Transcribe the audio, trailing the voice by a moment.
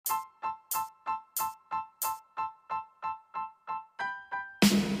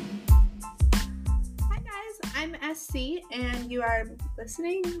SC, and you are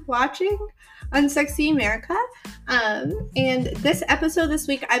watching Unsexy America. And this episode this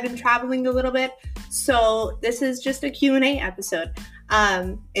week, I've been traveling a little bit, so this is just a Q&A episode.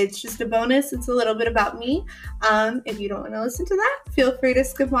 It's just a bonus. It's a little bit about me. If you don't want to listen to that, feel free to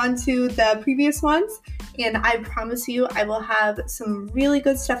skip on to the previous ones. And I promise you, I will have some really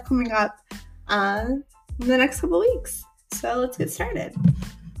good stuff coming up in the next couple weeks. So let's get started.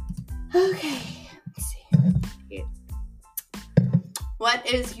 Okay, let's see. What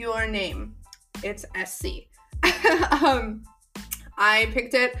is your name? It's SC. I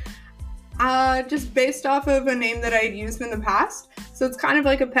picked it just based off of a name that I'd used in the past. So it's kind of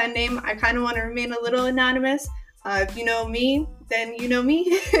like a pen name. I kind of want to remain a little anonymous. If you know me, then you know me.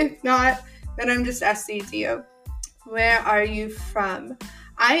 If not, then I'm just SC to you. Where are you from?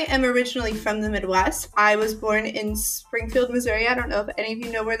 I am originally from the Midwest. I was born in Springfield, Missouri. I don't know if any of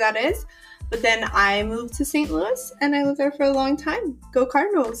you know where that is. But then I moved to St. Louis, and I lived there for a long time. Go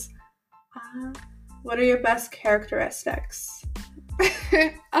Cardinals. What are your best characteristics?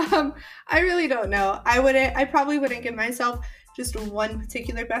 I really don't know. I probably wouldn't give myself just one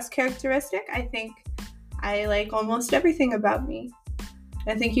particular best characteristic. I think I like almost everything about me.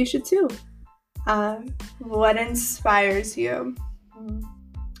 I think you should too. What inspires you?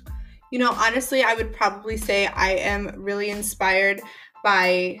 You know, honestly, I would probably say I am really inspired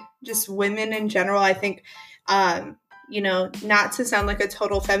by just women in general. I think, not to sound like a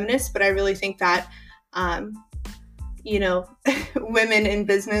total feminist, but I really think that, women in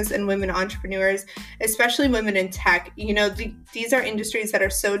business and women entrepreneurs, especially women in tech, these are industries that are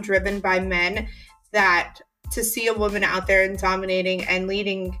so driven by men that to see a woman out there and dominating and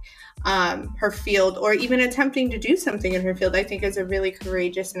leading her field, or even attempting to do something in her field, I think is a really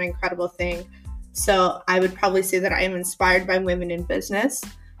courageous and incredible thing. So I would probably say that I am inspired by women in business,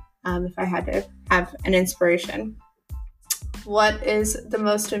 if I had to have an inspiration. What is the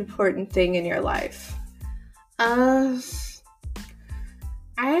most important thing in your life? I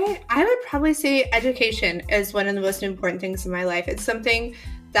would probably say education is one of the most important things in my life. It's something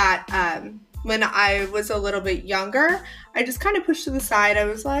that when I was a little bit younger, I just kind of pushed to the side. I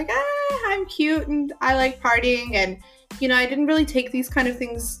was like, I'm cute and I like partying, and I didn't really take these kind of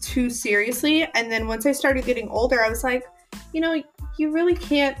things too seriously. And then once I started getting older, I was like, you can't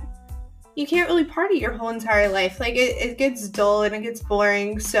really party your whole entire life. Like it gets dull and it gets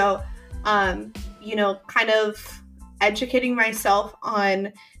boring. So, kind of educating myself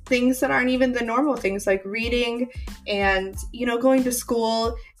on things that aren't even the normal things, like reading and, going to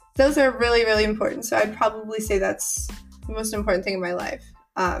school. Those are really, really important. So I'd probably say that's the most important thing in my life.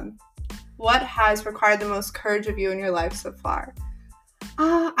 What has required the most courage of you in your life so far?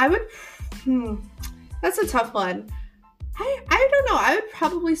 That's a tough one. I don't know. I would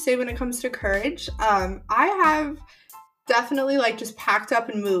probably say when it comes to courage, I have definitely just packed up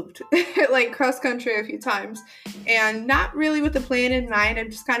and moved like cross country a few times, and not really with a plan in mind. I've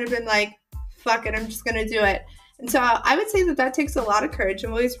just kind of been like, fuck it, I'm just going to do it. And so I would say that takes a lot of courage.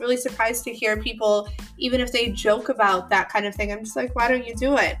 I'm always really surprised to hear people, even if they joke about that kind of thing, I'm just like, why don't you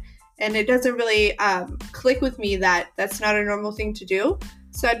do it? And it doesn't really click with me that that's not a normal thing to do.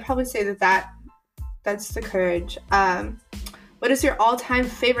 So I'd probably say that's the courage. What is your all-time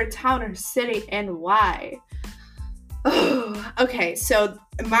favorite town or city and why? Oh, okay. So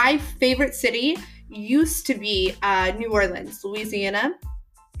my favorite city used to be New Orleans, Louisiana.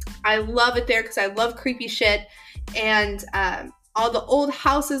 I love it there because I love creepy shit. And all the old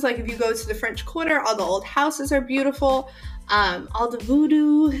houses, like if you go to the French Quarter, all the old houses are beautiful. All the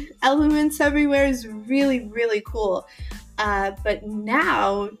voodoo elements everywhere is really, really cool. But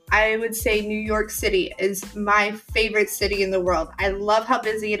now I would say New York City is my favorite city in the world. I love how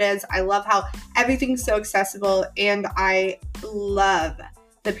busy it is. I love how everything's so accessible, and I love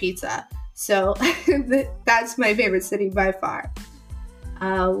the pizza. So that's my favorite city by far.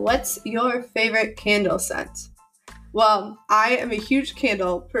 What's your favorite candle scent? Well, I am a huge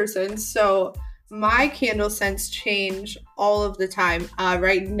candle person, so my candle scents change all of the time.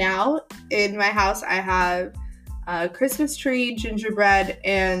 Right now in my house, I have Christmas tree, gingerbread,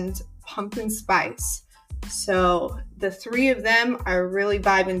 and pumpkin spice. So the three of them are really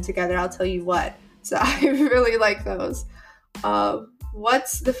vibing together, I'll tell you what. So I really like those.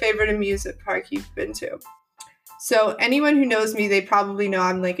 What's the favorite amusement park you've been to? So anyone who knows me, they probably know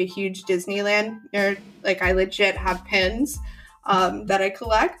I'm like a huge Disneyland nerd. Like I legit have pins that I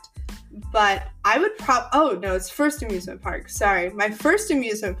collect. But I would it's first amusement park. Sorry. My first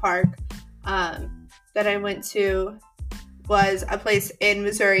amusement park that I went to was a place in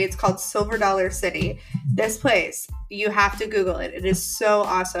Missouri. It's called Silver Dollar City. This place, you have to Google it. It is so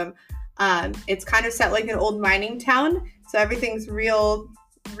awesome. It's kind of set like an old mining town, so everything's real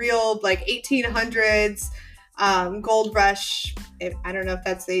like 1800s, gold rush. I don't know if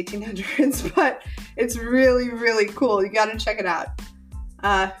that's the 1800s, but it's really, really cool. You gotta check it out.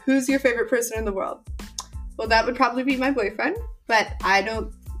 Who's your favorite person in the world? Well, that would probably be my boyfriend, but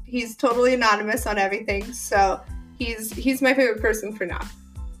he's totally anonymous on everything, so he's my favorite person for now.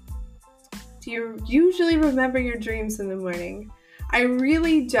 Do you usually remember your dreams in the morning? I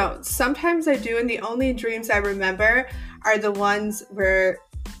really don't. Sometimes I do, and the only dreams I remember are the ones where,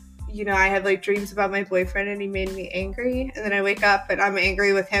 I have like dreams about my boyfriend and he made me angry, and then I wake up and I'm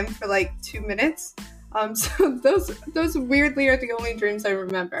angry with him for like 2 minutes. So those weirdly are the only dreams I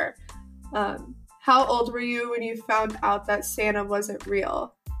remember. How old were you when you found out that Santa wasn't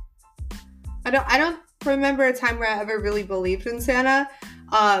real? I don't remember a time where I ever really believed in Santa.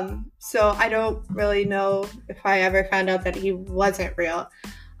 So I don't really know if I ever found out that he wasn't real.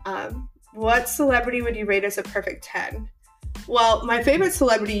 What celebrity would you rate as a perfect 10? Well, my favorite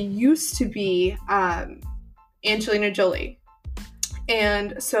celebrity used to be Angelina Jolie.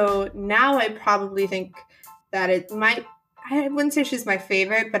 And so now I probably think that I wouldn't say she's my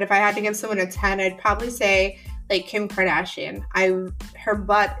favorite, but if I had to give someone a 10, I'd probably say like Kim Kardashian. Her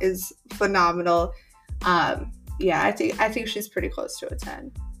butt is phenomenal. Yeah, I think she's pretty close to a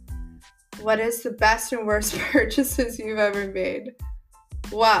 10. What is the best and worst purchases you've ever made?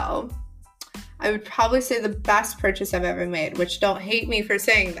 Well, I would probably say the best purchase I've ever made, which don't hate me for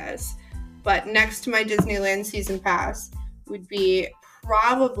saying this, but next to my Disneyland season pass would be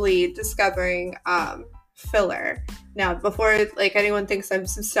probably discovering filler. Now, before like anyone thinks I'm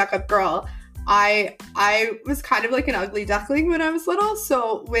some stuck-up girl, I was kind of like an ugly duckling when I was little,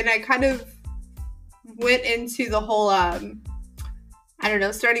 so when I kind of went into the whole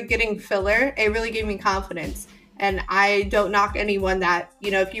started getting filler, it really gave me confidence. And I don't knock anyone that,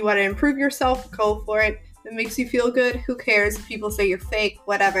 if you want to improve yourself, go for it. If it makes you feel good, who cares? People say you're fake,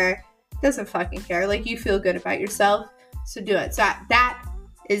 whatever. Doesn't fucking care. Like, you feel good about yourself, so do it. So that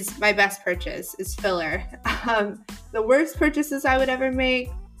is my best purchase, is filler. The worst purchases I would ever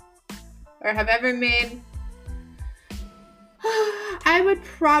make or have ever made, I would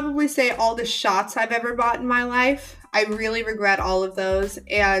probably say all the shots I've ever bought in my life. I really regret all of those.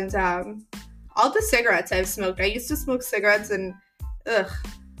 And all the cigarettes I've smoked. I used to smoke cigarettes and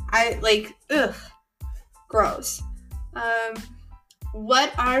gross.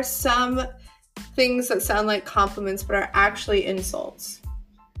 What are some things that sound like compliments but are actually insults?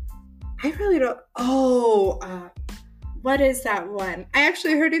 I really don't. What is that one? I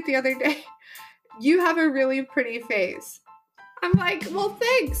actually heard it the other day. You have a really pretty face. I'm like, well,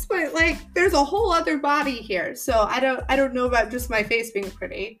 thanks, but like, there's a whole other body here, so I don't know about just my face being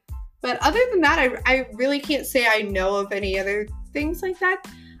pretty. But other than that, I really can't say I know of any other things like that.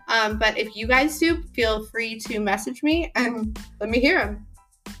 But if you guys do, feel free to message me and let me hear them.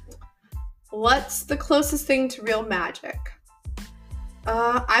 What's the closest thing to real magic?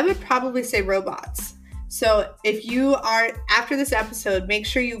 I would probably say robots. So if you are, after this episode, make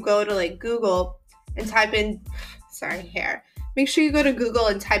sure you go to like Google and type in, make sure you go to Google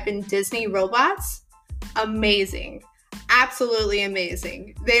and type in Disney robots. Amazing. Absolutely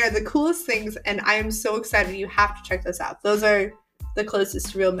amazing. They are the coolest things, and I am so excited. You have to check this out. Those are the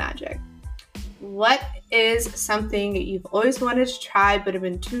closest to real magic. What is something you've always wanted to try but have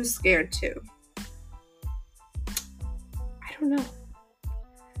been too scared to? I don't know.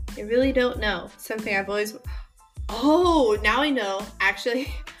 I really don't know. Something I've always... Oh, now I know,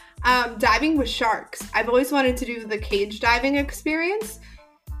 actually. Diving with sharks. I've always wanted to do the cage diving experience,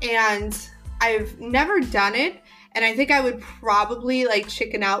 and I've never done it. And I think I would probably like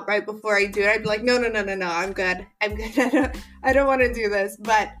chicken out right before I do it. I'd be like, no, I'm good. I don't want to do this.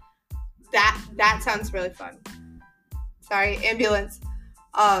 But that sounds really fun. Sorry, ambulance.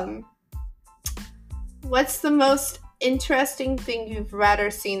 What's the most interesting thing you've read or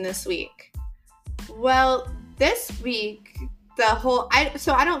seen this week? Well, this week,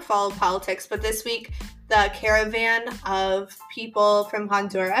 I don't follow politics, but this week, the caravan of people from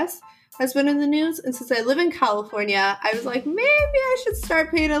Honduras has been in the news, and since I live in California, I was like, maybe I should start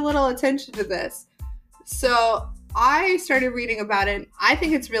paying a little attention to this. So I started reading about it. I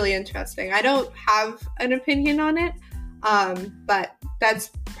think it's really interesting. I don't have an opinion on it, but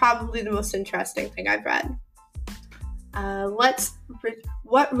that's probably the most interesting thing I've read.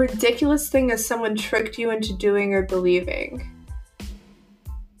 What ridiculous thing has someone tricked you into doing or believing?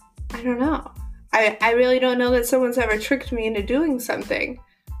 I don't know. I really don't know that someone's ever tricked me into doing something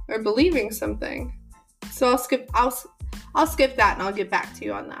or believing something. So I'll skip that and I'll get back to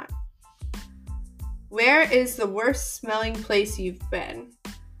you on that. Where is the worst smelling place you've been?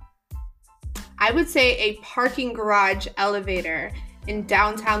 I would say a parking garage elevator in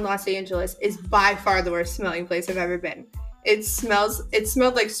downtown Los Angeles is by far the worst smelling place I've ever been. It smelled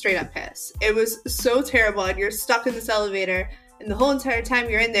like straight up piss. It was so terrible, and you're stuck in this elevator, and the whole entire time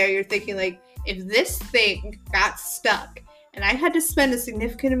you're in there, you're thinking like, if this thing got stuck and I had to spend a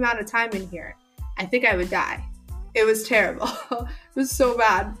significant amount of time in here, I think I would die. It was terrible. It was so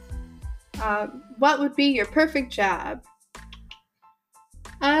bad. What would be your perfect job?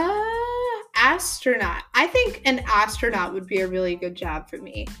 Astronaut. I think an astronaut would be a really good job for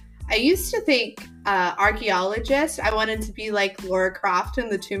me. I used to think archaeologist. I wanted to be like Lara Croft in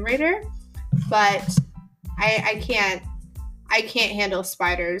the Tomb Raider, but I can't handle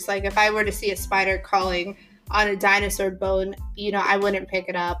spiders. Like if I were to see a spider crawling on a dinosaur bone, I wouldn't pick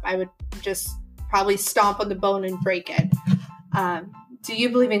it up. I would just probably stomp on the bone and break it. Do you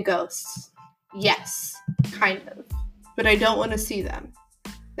believe in ghosts? Yes, kind of, but I don't want to see them.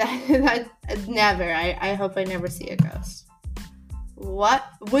 That never. I hope I never see a ghost. What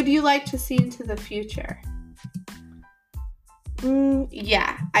would you like to see into the future?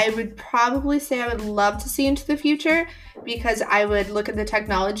 Yeah, I would probably say I would love to see into the future, because I would look at the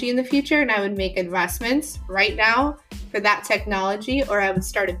technology in the future and I would make investments right now for that technology, or I would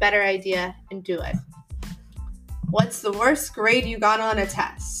start a better idea and do it. What's the worst grade you got on a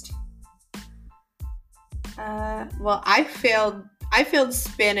test? Well, I failed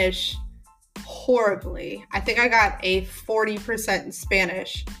Spanish horribly. I think I got a 40% in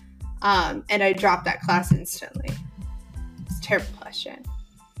Spanish, and I dropped that class instantly. It's a terrible question.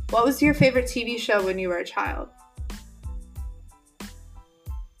 What was your favorite TV show when you were a child?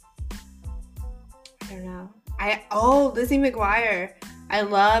 I don't know. Lizzie McGuire. I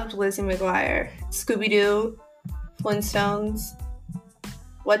loved Lizzie McGuire. Scooby-Doo, Flintstones.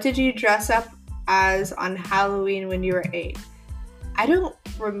 What did you dress up as on Halloween when you were 8? I don't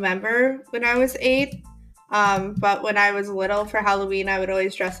remember when I was 8, but when I was little for Halloween, I would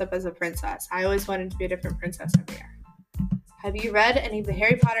always dress up as a princess. I always wanted to be a different princess every year. Have you read any of the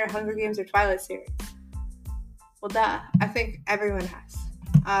Harry Potter, Hunger Games, or Twilight series? Well, duh. I think everyone has.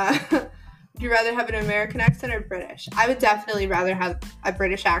 Would you rather have an American accent or British? I would definitely rather have a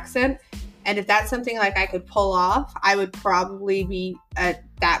British accent. And if that's something like I could pull off, I would probably be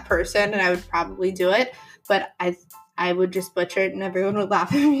that person and I would probably do it. But I would just butcher it and everyone would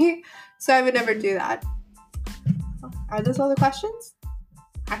laugh at me. So I would never do that. Are those all the questions?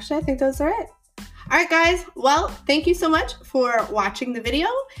 Actually, I think those are it. All right, guys. Well, thank you so much for watching the video.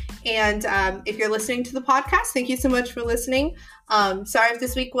 And if you're listening to the podcast, thank you so much for listening. Sorry if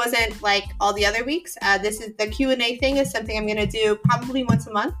this week wasn't like all the other weeks. This is the Q&A thing is something I'm going to do probably once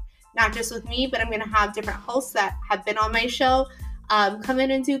a month. Not just with me, but I'm going to have different hosts that have been on my show come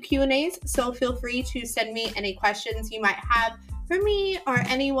in and do Q&As. So feel free to send me any questions you might have for me or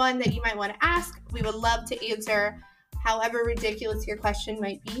anyone that you might want to ask. We would love to answer however ridiculous your question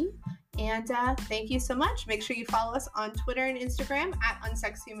might be. And thank you so much. Make sure you follow us on Twitter and Instagram at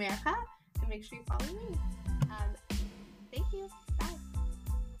UnsexyAmerica. And make sure you follow me.